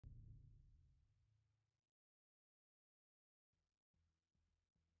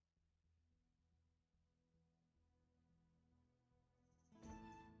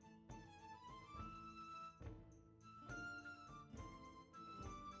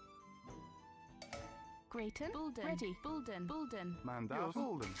Grayton, Bulden, ready, Bulden, Bulden. Mandat,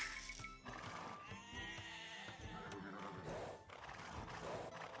 Bulden.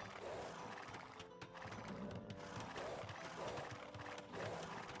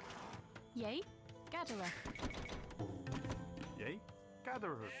 Yea, Gatherer. Yea,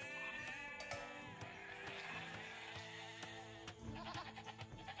 Gatherer.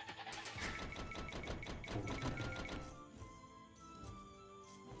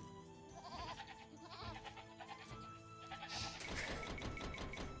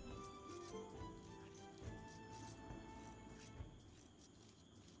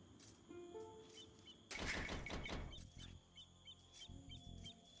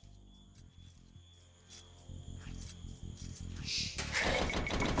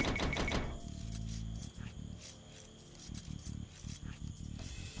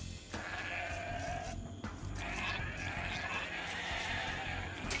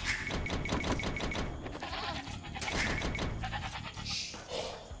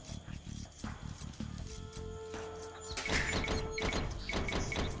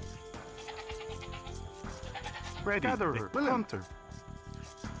 Ready, Gatherer, Hunter.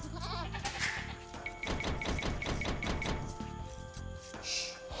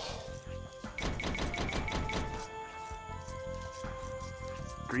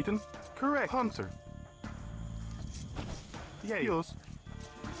 Greeton, correct, Hunter. Yea, Jus.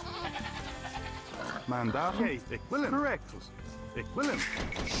 Mandat, yea, ik wil hem. Correct, Jus. Ik wil hem.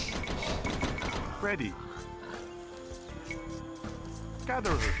 Ready.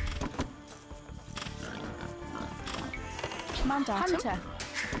 Gatherer. Mandat, Hunter.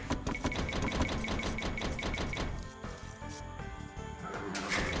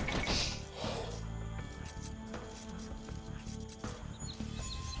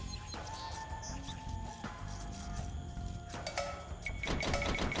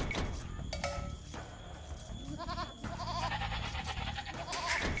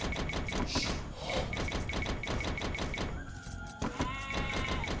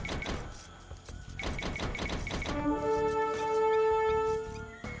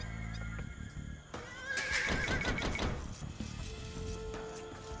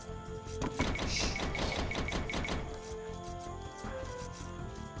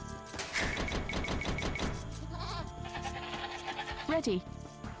 Ready.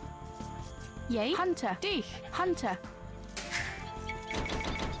 Yea, Hunter. Dich, Hunter.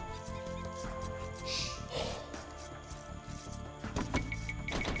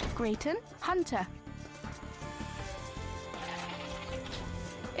 Grayton, Hunter.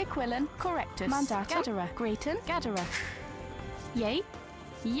 Equilin, Correctus. Mandat, Gatherer. Grayton, Gatherer. Yea,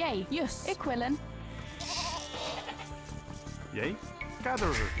 yea, Jus. Equilin. Yea,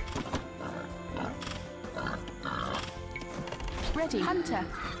 Gatherer. Ready, Hunter.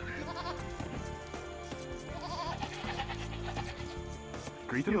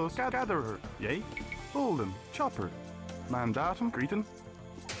 Greeton, Jus, Gatherer. Yea, Bulden, Chopper. Mandatum, Greeton.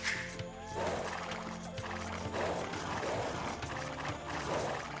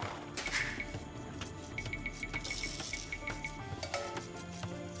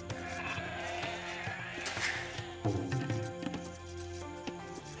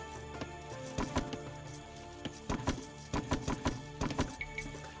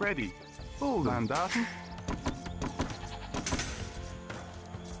 Ready. Bulden. Mandatum.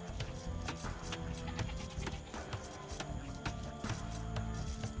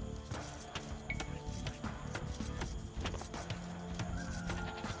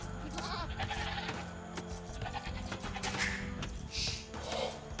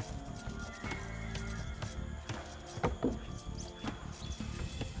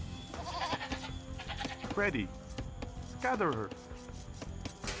 Ready. Gatherer.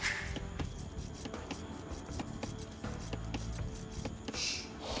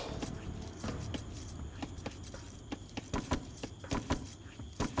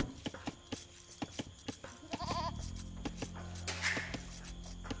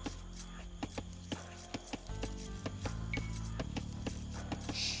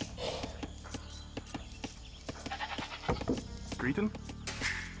 Greeton.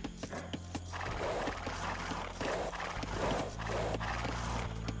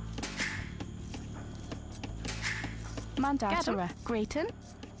 Mandat, Gatherer. Grayton.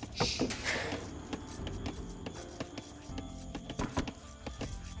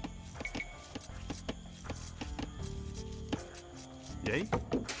 Yea.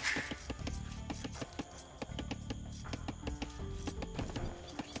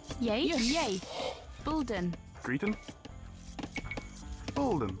 Yea, yea. Bulden. Greeton.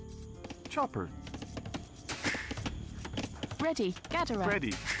 Bulden. Chopper. Ready, Gatherer.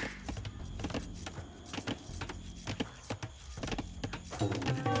 Ready.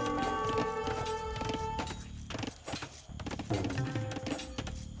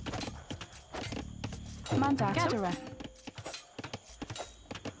 Mandatum. Gatherer.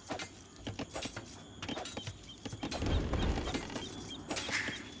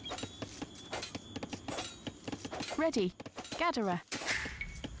 Ready. Gatherer.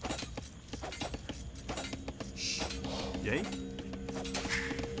 Yea.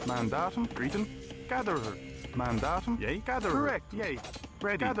 Mandatum. Greeton. Gatherer. Mandatum. Yea. Gatherer. Correct. Yea.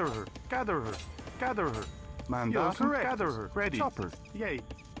 Ready. Gatherer. Gatherer. Gatherer. Mandatum. Correct. Gatherer. Ready. Chopper. Yea.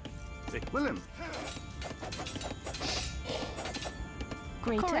 Willem.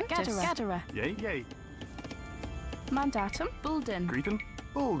 Greeton. Gatherer. Yea. Yea. Mandatum. Bulden. Greeton.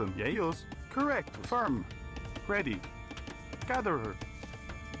 Bulden. Yea. Yus. Correct. Firm. Ready. Gatherer.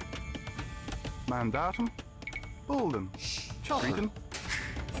 Mandatum. Bulden. Chopper. Greeton.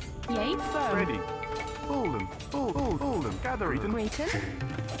 Yea. Firm. Ready. Bulden. Bulden. Gatherer. Greeton.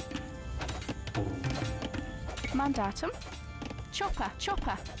 Mandatum. Chopper.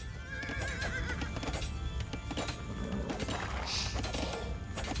 Chopper.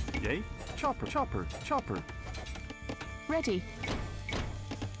 Yea. Chopper. Chopper. Chopper. Ready.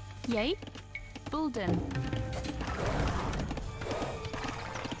 Yea. Bulden.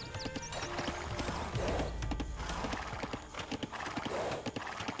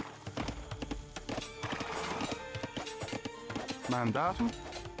 Mandatum.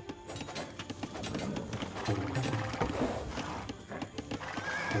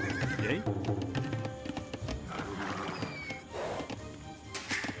 Yea.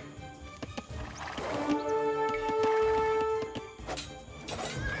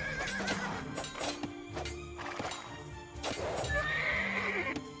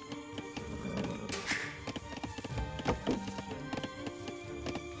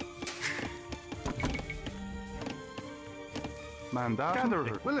 Mandatum.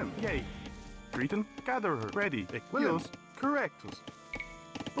 Gatherer. Willem. Yea. Greeton. Gatherer. Ready. Willem. Correctus.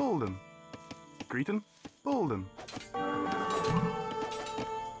 Bulden. Greeton. Bulden.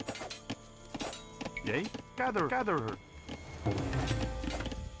 Yea. Gatherer.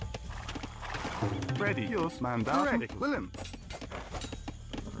 Ready. Yus. Mandatum. Correct. Willem.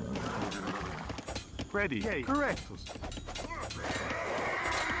 Ready. Yea. Correctus.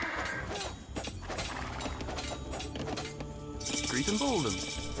 Greeton. Bulden.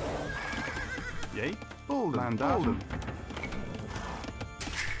 Yea. Bulden. Mandatum.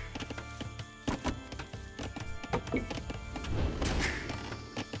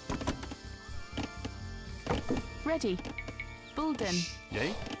 Ready. Bulden.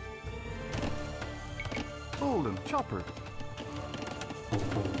 Yea. Bulden. Chopper.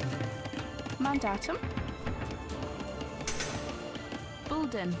 Mandatum.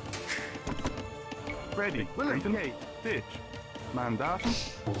 Bulden. Ready. Greeton. Yea. Ditch. Mandatum.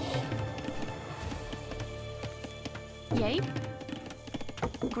 Yea.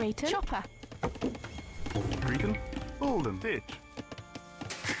 Greater. Chopper. Greeton. Bulden. Ditch.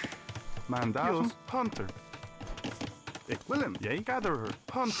 Mandatum. Yus. Hunter. Willem. Yea. Gatherer.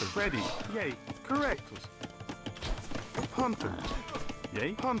 Hunter. Ready. Yea. Correctus. Hunter.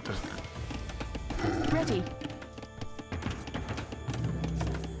 Yea. Hunter. Ready.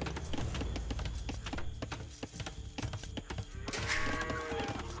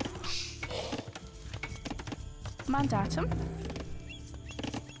 Mandatum.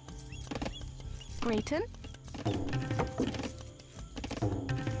 Greaton.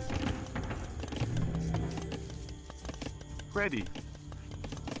 Ready.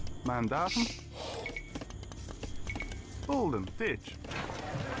 Mandatum. Bulden. Ditch.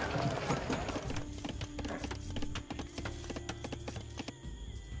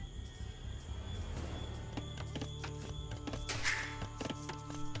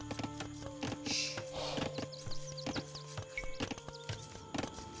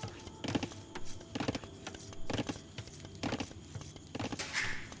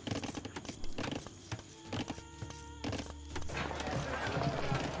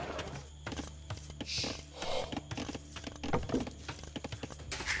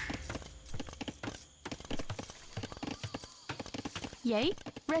 Yea.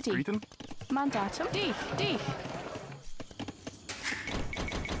 Ready. Greeton. Mandatum. D.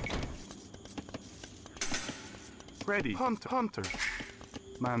 Ready. Hunter.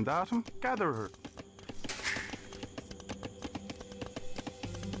 Mandatum. Gatherer.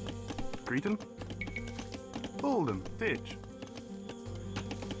 Greeton. Bulden. Ditch.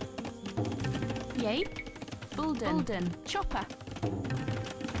 Yea. Bulden. Chopper.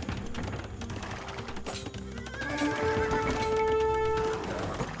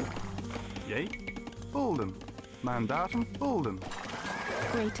 Yea. Bulden. Mandatum. Bulden.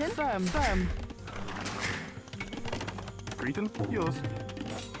 Greater. Firm. Greeton. Yus.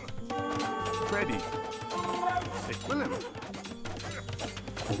 Ready.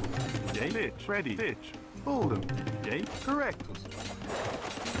 Yay, ditch, ready, ditch. Bolden. Yay, correct.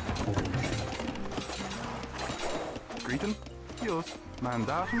 Greeten, Jus,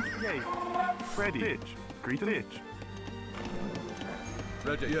 mandatum, yay. Ready, ditch, Greeten, ditch.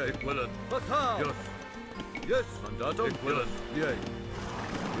 Ready, yay, willen. Batal! Yes. Yes, mandatum, willen. Yay.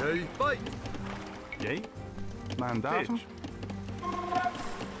 Yay, fight! Yay, mandatum. Ditch.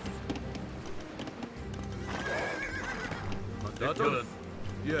 Mandatum, willen.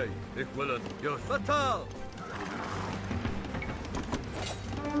 Yay, ik willen. Yes. Batal!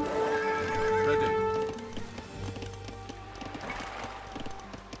 Ready.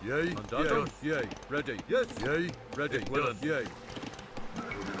 Yay, mandatum, yay. Ready, yes. Yay, ready, ik willen. Yay.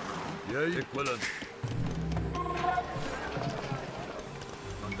 Yay, ik willen.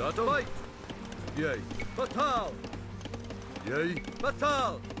 Mandatum, fight! Yay, batal! Yay,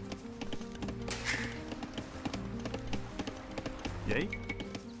 batal! Yay.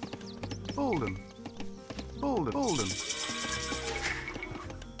 Bolden. Bolden. Bolden.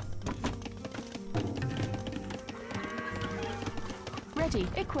 Ready.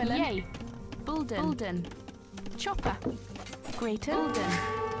 Equilin. Yay. Bulden. Bulden. Chopper. Greater. Bulden.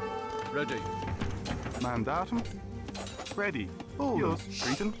 Ready. Mandatum. Ready. Bolden.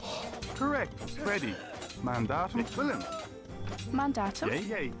 Greeten. Correct. Ready. Mandatum. Willen. Mandatum. Yay,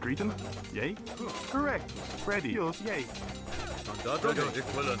 yay. Greeten. Yay. Correct. Ready. Jus, yay. Mandatum, yay. Ik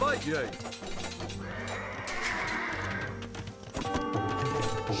willen. Fight, yay.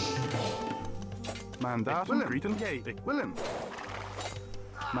 Mandatum. Greeten. Yay. Ik willen.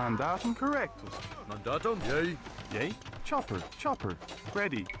 Mandatum. Correct. Mandatum, yay. Yay. Chopper. Chopper.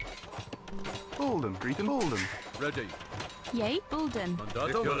 Ready. Bolden. Greeten. Bolden. Ready. Yay. Bulden.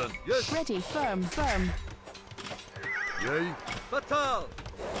 Mandatum, willen. Yes. Ready. Firm. Firm. Yay. Batal!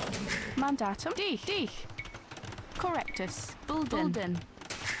 Mandatum. Dich. Dich. Correctus. Bulden. Bulden.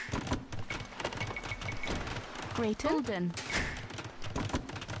 Greater. Bulden.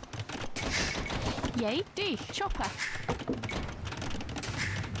 Yay. Dich. Chopper.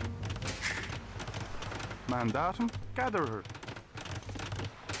 Mandatum. Gatherer.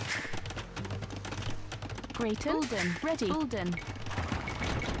 Greater. Bulden. Ready. Bulden.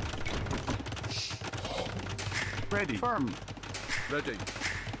 Ready. Firm. Ready.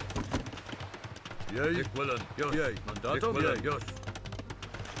 Yay. Ik willen. Yes. Yay. Mandatum, yay. Yes.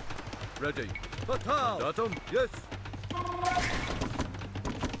 Ready. Batal! Mandatum, yes.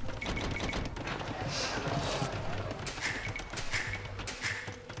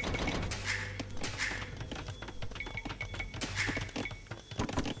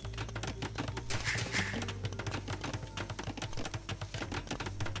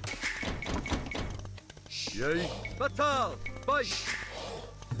 Yay. Batal! Fight!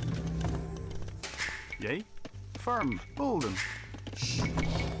 Yay. Firm. Bolden.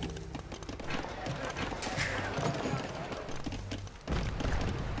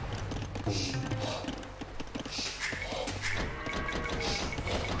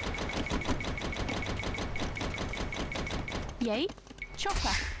 Yay.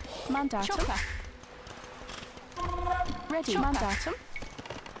 Chopper. Mandatum. Chopper. Ready. Chopper. Mandatum.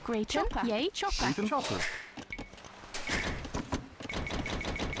 Greater. Chopper. Yay. Chopper. Greeten. Chopper.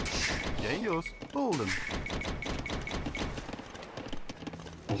 Yay. Jus. Bolden.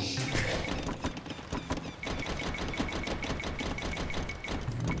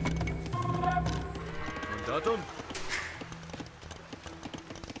 Mandatum.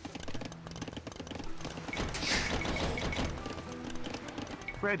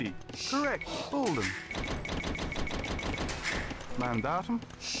 Ready. Correct. Bolden. Mandatum.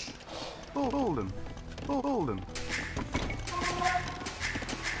 Bolden. Bolden.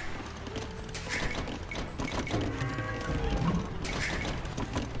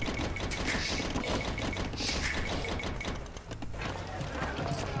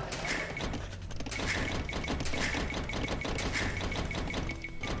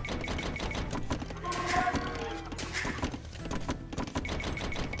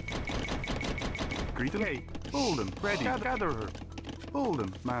 Greeten. Yay. Bolden. Ready. Gatherer.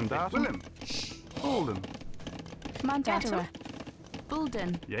 Bolden. Mandatum. Willen. Bolden. Mandatum.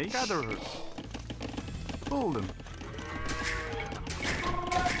 Bulden. Yay. Gatherer. Bolden.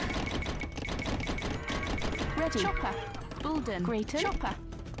 Ready. Chopper. Bulden. Greater. Chopper.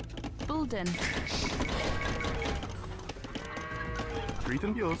 Bulden.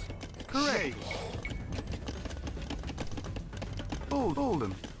 Greeten. Jus. Correct.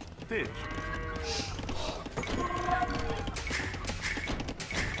 Bolden. Ditch.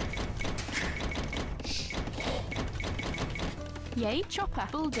 Yay. Chopper.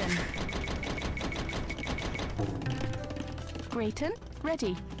 Bulden. Grayton.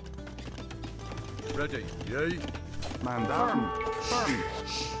 Ready. Ready. Yay. Mandatum. Firm.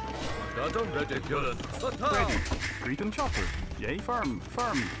 Mandatum. Ready. Willen. Fatal. Ready. Greeting chopper. Yay. Firm.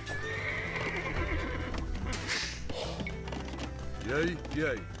 Firm. Yay.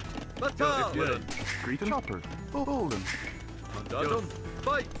 Yay. Fatal. Willen. Greeting chopper. Golden. Mandatum.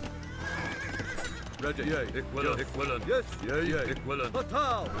 Fight. Ready. Yay. Ik willen. Ik willen. Yes. Yay. Yay. Ik willen.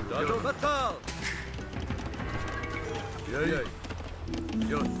 Fatal. Mandatum. Fatal. Yay. Yay.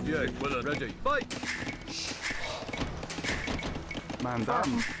 Yes. Yay. Ik willen. Ready. Fight.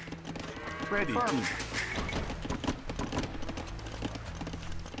 Mandatum. Ready. Firm.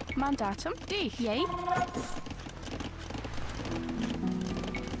 Mandatum. D. Yay.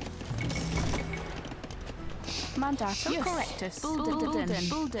 Mandatum. Yes. Correctus. Bulden.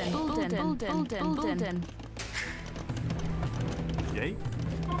 Yay.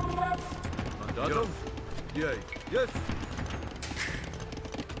 Mandatum. Yay. Yes.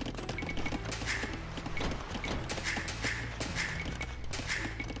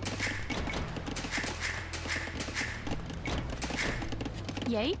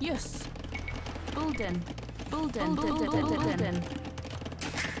 Yay. Yes. Bulden.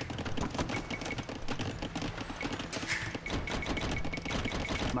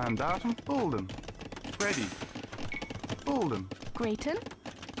 Mandatum. Golden. Ready. Golden. Grayton.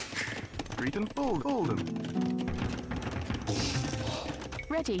 Greeting. Golden.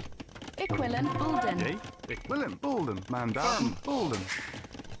 Ready. Equilin. Bulden. Yay. Willen. Golden. Mandatum. Golden.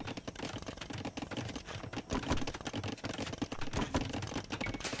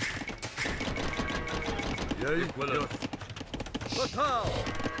 Yay. Willen. Fatal.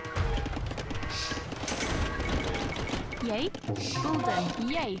 Yay. Bulden.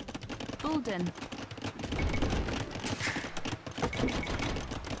 Yay. Bulden.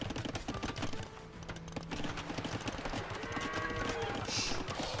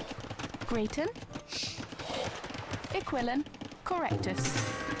 Grayton. Equilin. Correctus.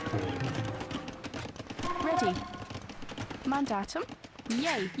 Ready. Mandatum.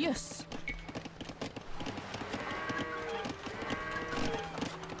 Yay. Yes.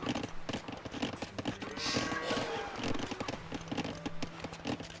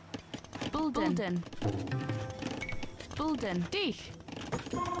 Bulden. Dich.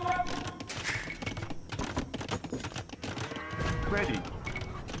 Ready.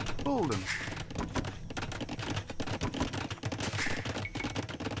 Golden.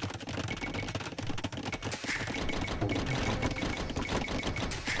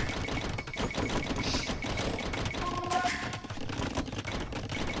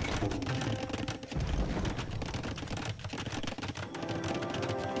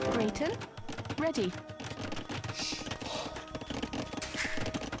 Grayton. Ready.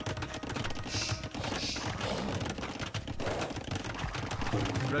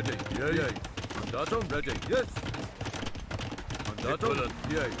 Ready. Yay. Yay. Mandatum. Ready. Yes. Mandatum.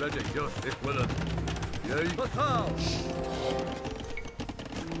 Yay. Ready. Yes. Ik willen. Yay. Fatal.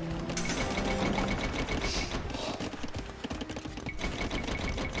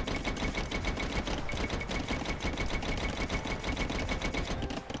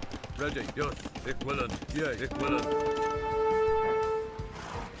 Ready. Yes. Ik willen. Yay. Ik willen.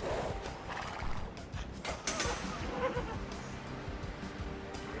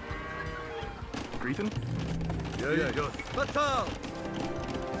 Greeting. Yay. Yes. Fatal.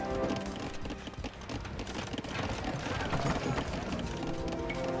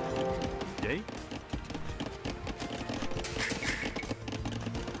 Yay.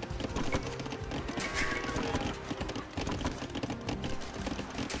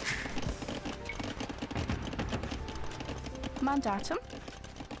 Mandatum.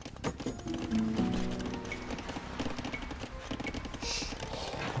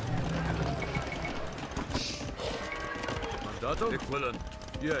 Mandatum. Ik willen.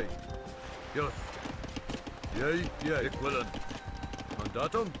 Yay. Yes. Yay. Yay. Ik willen.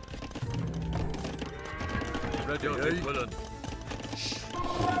 Mandatum. Ready. Yay. Ik willen.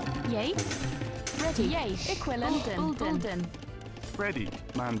 Yay. Ready. Yay. Equilin. Bulden. Ready.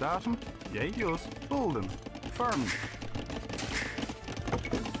 Mandatum. Yay. Yes. Golden. Firm.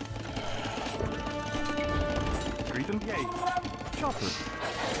 Greeting. Yay. Chopper.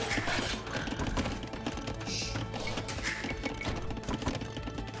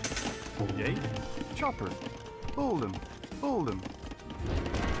 Yay. Chopper. Golden. Golden.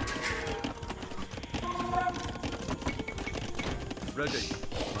 Ready.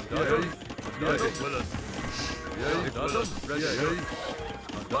 Mandatum. Yay. Ik willen. Yay. Ik willen. Ready. Yay.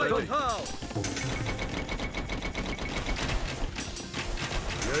 Mandatum. Fatal.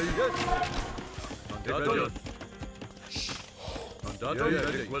 Yay. Yes. Mandatum. Mandatum.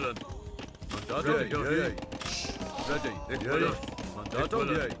 Ready. Ik willen. Mandatum, yay. Ready, yay. Mandatum,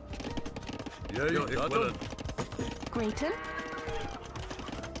 yay. Yay, mandatum. Grayton.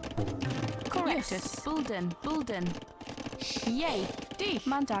 Correctus. Bulden. Bulden. Yay. D.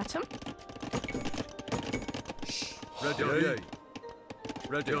 Mandatum. Ready, yay.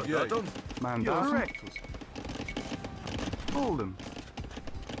 Ready, mandatum. Mandatum. Correctus. Bolden.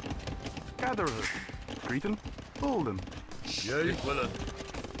 Gatherer. Cretan. Bolden. Yay, willen.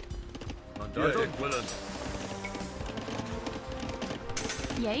 Mandatum, willen.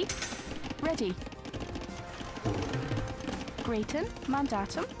 Yay. Ready. Grayton.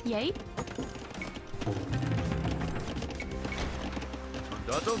 Mandatum. Yay.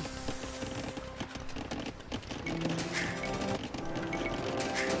 Mandatum.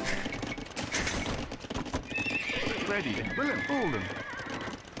 Ready. Willen. Bolden.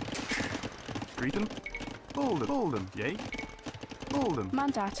 Cretan. Bolden. Bolden. Yay. Bolden.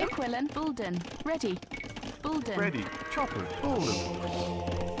 Mandatum. Equilin. Bulden. Ready. Bulden. Ready. Chopper. Bolden.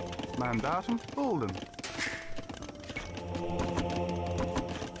 Mandatum. Bolden.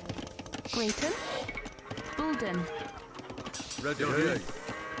 Grayton. Bulden. Ready, yay.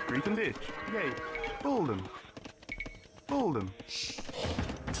 Cretan ditch. Yay. Bolden. Bolden.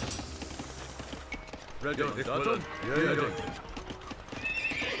 Ready, mandatum. Yay, ready.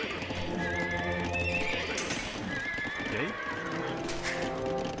 Yay.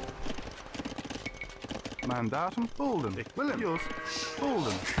 Mandatum. Bolden. Ik wil hem. Jos.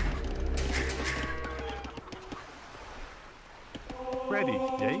 Bolden. Ready.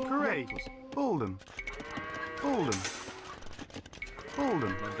 Yay. Correct. Bolden. Bolden.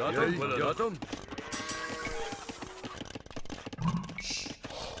 Bolden. Mandatum, mandatum.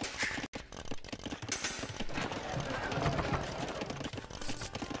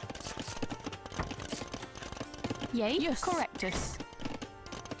 Yay. Yes. Correctus.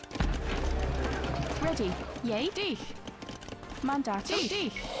 Ready. Yay. D. Mandatum.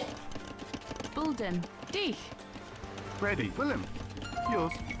 D. Bulden. D. Ready. Willem.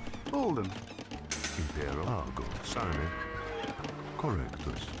 Jos. Bolden. Imperial Argo, Sane.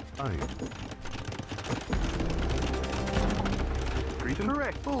 Correctus. Aid. Cretan.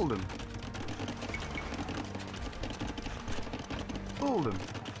 Correct. Bolden. Bolden.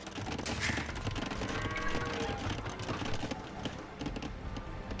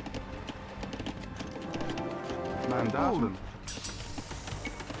 Mandatum.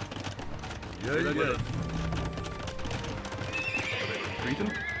 Yay, willen. Cretan.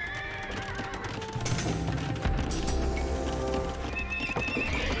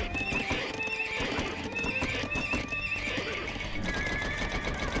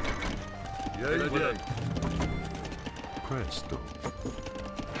 Yay, willen. Presto.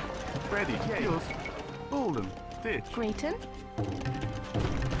 Ready. Jos. Bolden. Ditch. Grayton.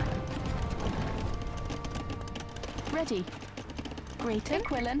 Ready. Grayton.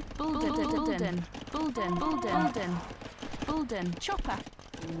 Equilin. Bulden. Bulden. Bulden. Bulden. Bulden. Chopper.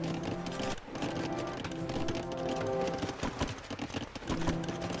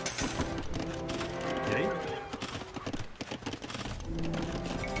 Yay.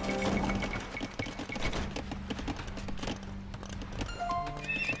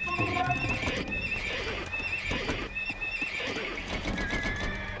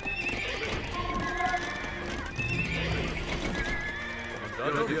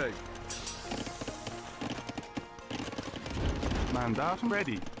 Mandatum, yay. Mandatum.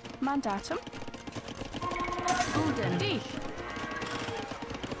 Ready. Mandatum. Bulden. D.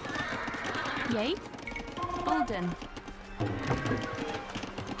 Yay. Bulden.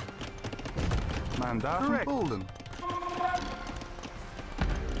 Mandatum. Correct. Bolden.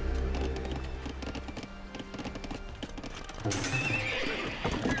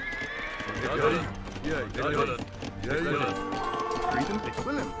 Mandatum. Yay, willen. Yay, willen. Cretan. Ik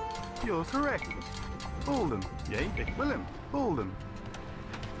wil hem. Jos. Correct. Bolden. Yay. Ik wil hem. Bolden.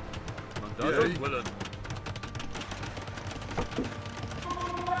 Mandatum, willen.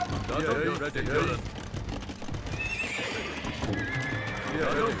 Mandatum, ready, willen.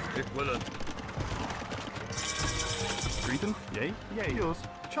 Mandatum, ik willen. Cretan. Yay. Yay. Jos.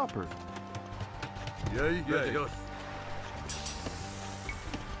 Chopper. Yay, yay.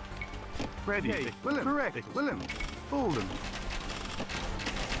 Ready. Yay. Ik wil hem. Correct. Ik wil hem. Bolden.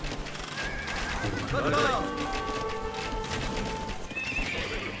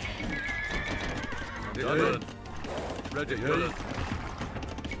 Willen. Ready, willen.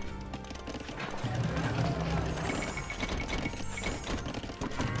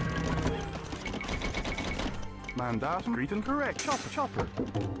 Mandatum. Cretan. Correct. Chopper. Chopper.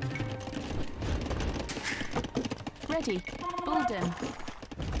 Ready. Bulden.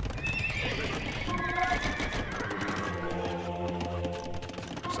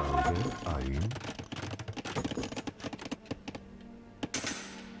 Ein.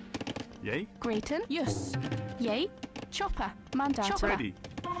 Yay. Grayton. Yes. Yay. Chopper. Mandatum. Ready.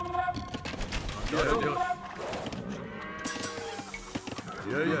 Mandatum.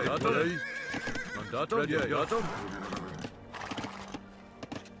 Yay, yay. Mandatum. Ready, mandatum.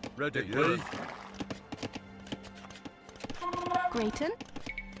 Ready, yay. Grayton.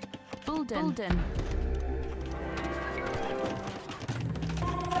 Bulden. Bulden.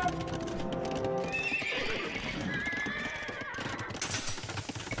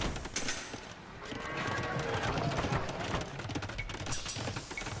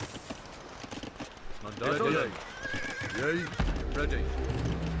 Mandatum. Yay. Yay. Ready.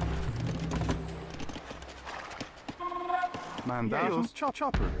 Mandatum.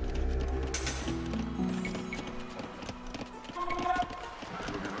 Chopper.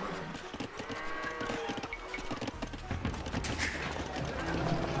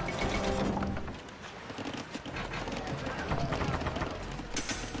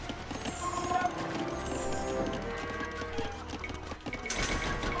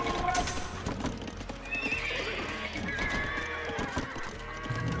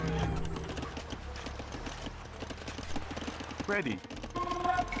 Ready.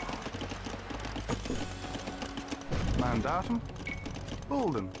 Mandatum.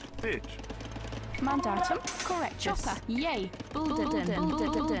 Bulden. Ditch. Mandatum. Correct. Chopper. Yay. Bulden.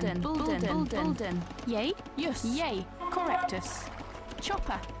 Bulden. Bulden. Bulden. Yay. Yes. Yay. Correctus.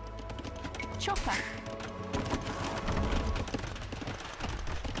 Chopper. Chopper.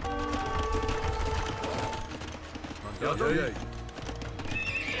 Mandatum. Yay.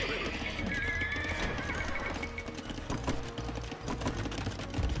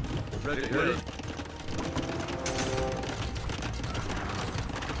 Ready, ready.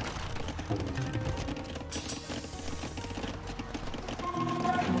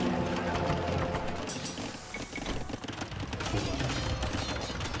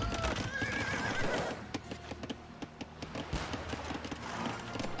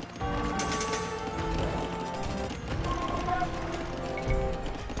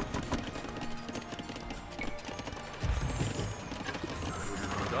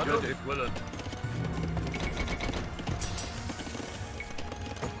 Ready, willing.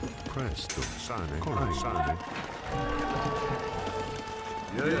 Presto. Sane. Correct. Sane.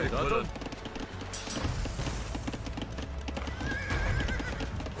 Yay, willing.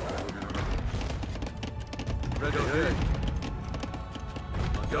 Ready, yay.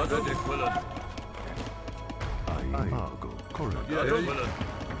 Ready, willing. Ein. Argo. Correct. Yay, willing.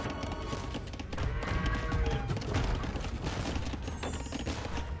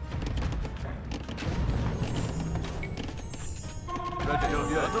 Ready,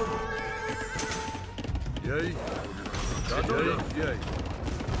 yay. Yay. Ready, yay.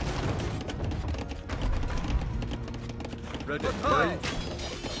 Ready, willing.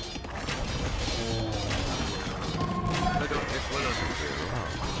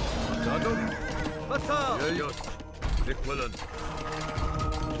 Mandatum. Batal. Yay, yes. Dick willing.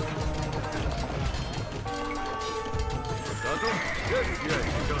 Mandatum. Yes, yay.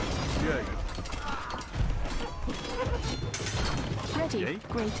 Yay. Ready. Yay.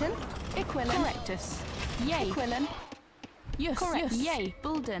 Grayton. Equilin. Correctus. Yay. Equilin. Yes. Correct. Yes. Yay.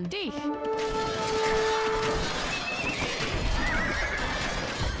 Bulden. D.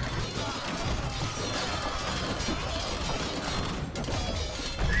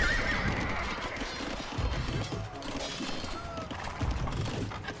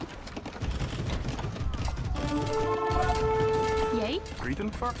 Yay.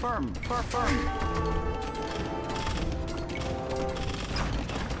 Greeting for firm.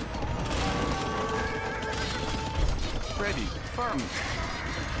 Ready. Firm.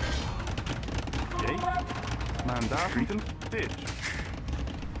 Yay. Mandatum. Greeting. Ditch.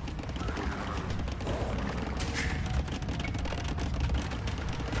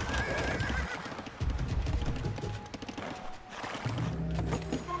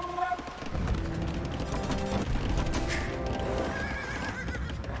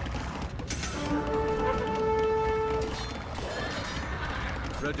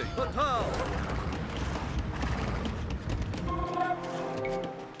 Ready. Batal.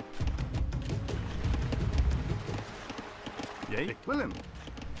 Yay. Willem.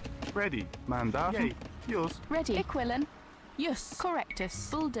 Ready. Mandatum. Yay. Yus. Ready. Equilin. Yes. Correctus.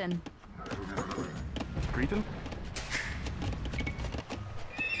 Bulden. Greeting.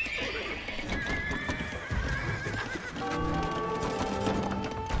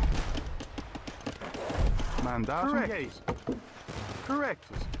 Mandatum. Correct. Correct.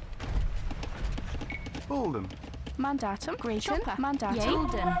 Bulden. Mandatum. Grayton. Mandatum.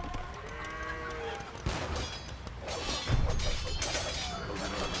 Bulden.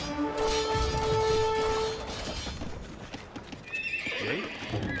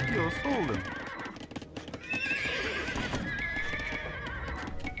 Dios Olden.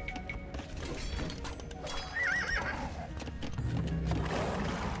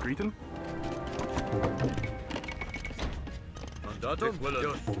 Greeting. Mandatum.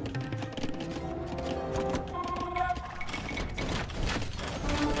 Dios.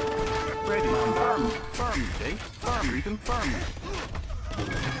 Ready. Firm. Firm. Okay. Firm. Greeting. Firm.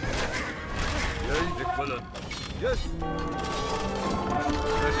 Yay, Dick Willen. Yes.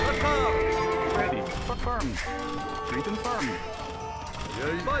 Ready. Ready. Firm. Greeting. Firm.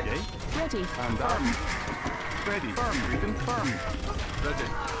 Yay. Yay. Ready. And arm. Ready. Firm. Greeting. Firm. Ready.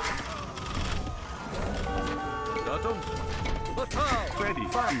 Mandatum. Attack. Ready.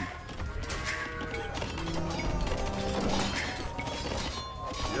 Firm.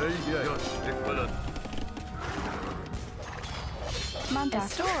 Yay, yay. Yes, Dick Willen. Mandatum.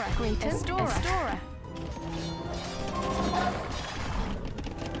 Estora. Greeting. Estora.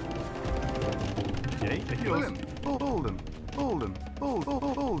 Yay. William. Olden. Olden.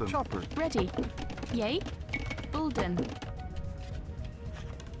 Olden. Chopper. Ready. Yay. Bulden.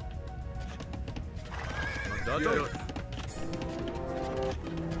 Mandatum.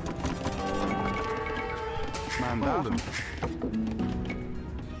 Mandatum.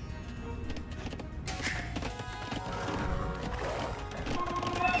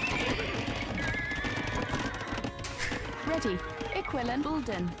 Ready. Equilin.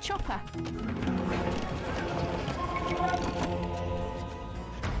 Bulden. Chopper.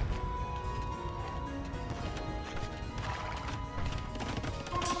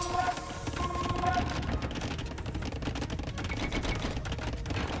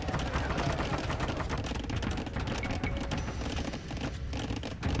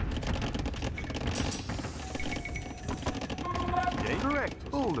 Yay. Correct.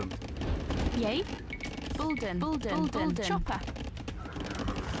 Olden. Yay. Bulden. Chopper.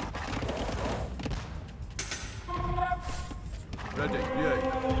 Ready, yay.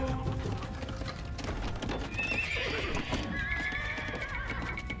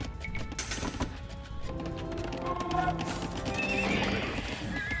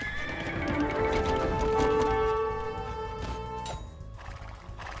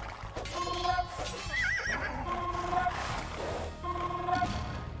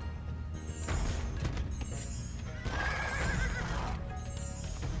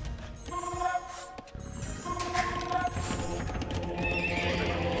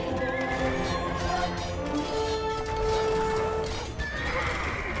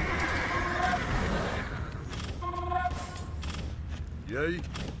 Yay,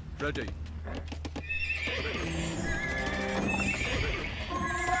 ready.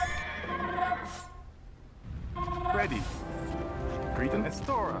 Ready. Greeting.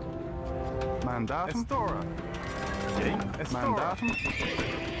 Estora. Mandatum. Estora. Yay. Estora. Mandatum.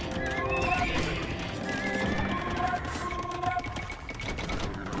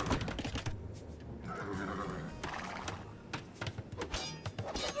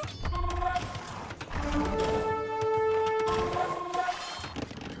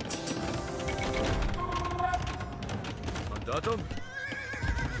 Mandatum.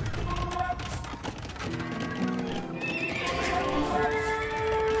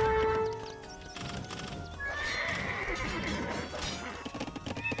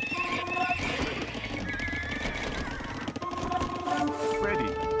 Ready.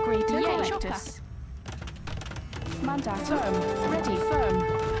 Greater Yay. Collectus. Mandatum. Ready. Firm.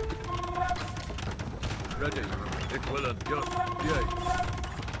 Ready. Equivalent. Yes. Yay.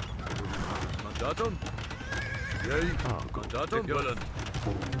 Mandatum. Yay. Mandatum. Equivalent.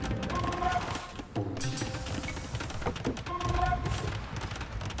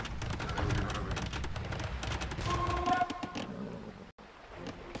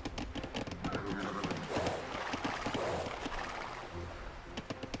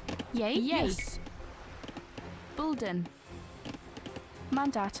 Yay. Yes. Bulden.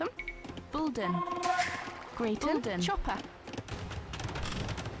 Mandatum. Bulden. Greaton. Bulden. Chopper.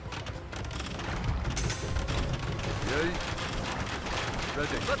 Yay.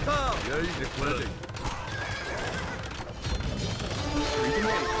 Ready. Attack. Yay. Ready.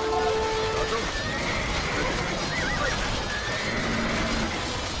 Mandatum.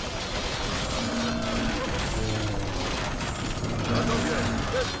 Mandatum. Yay.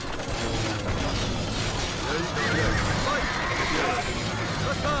 Yes. Yay. Yay. Fight. Yay.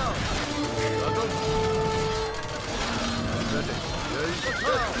 Attack. Mandatum. Ready. Yay.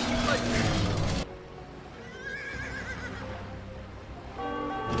 Attack. Fight.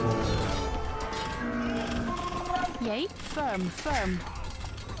 Yay. Firm.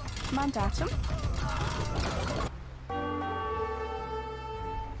 Mandatum.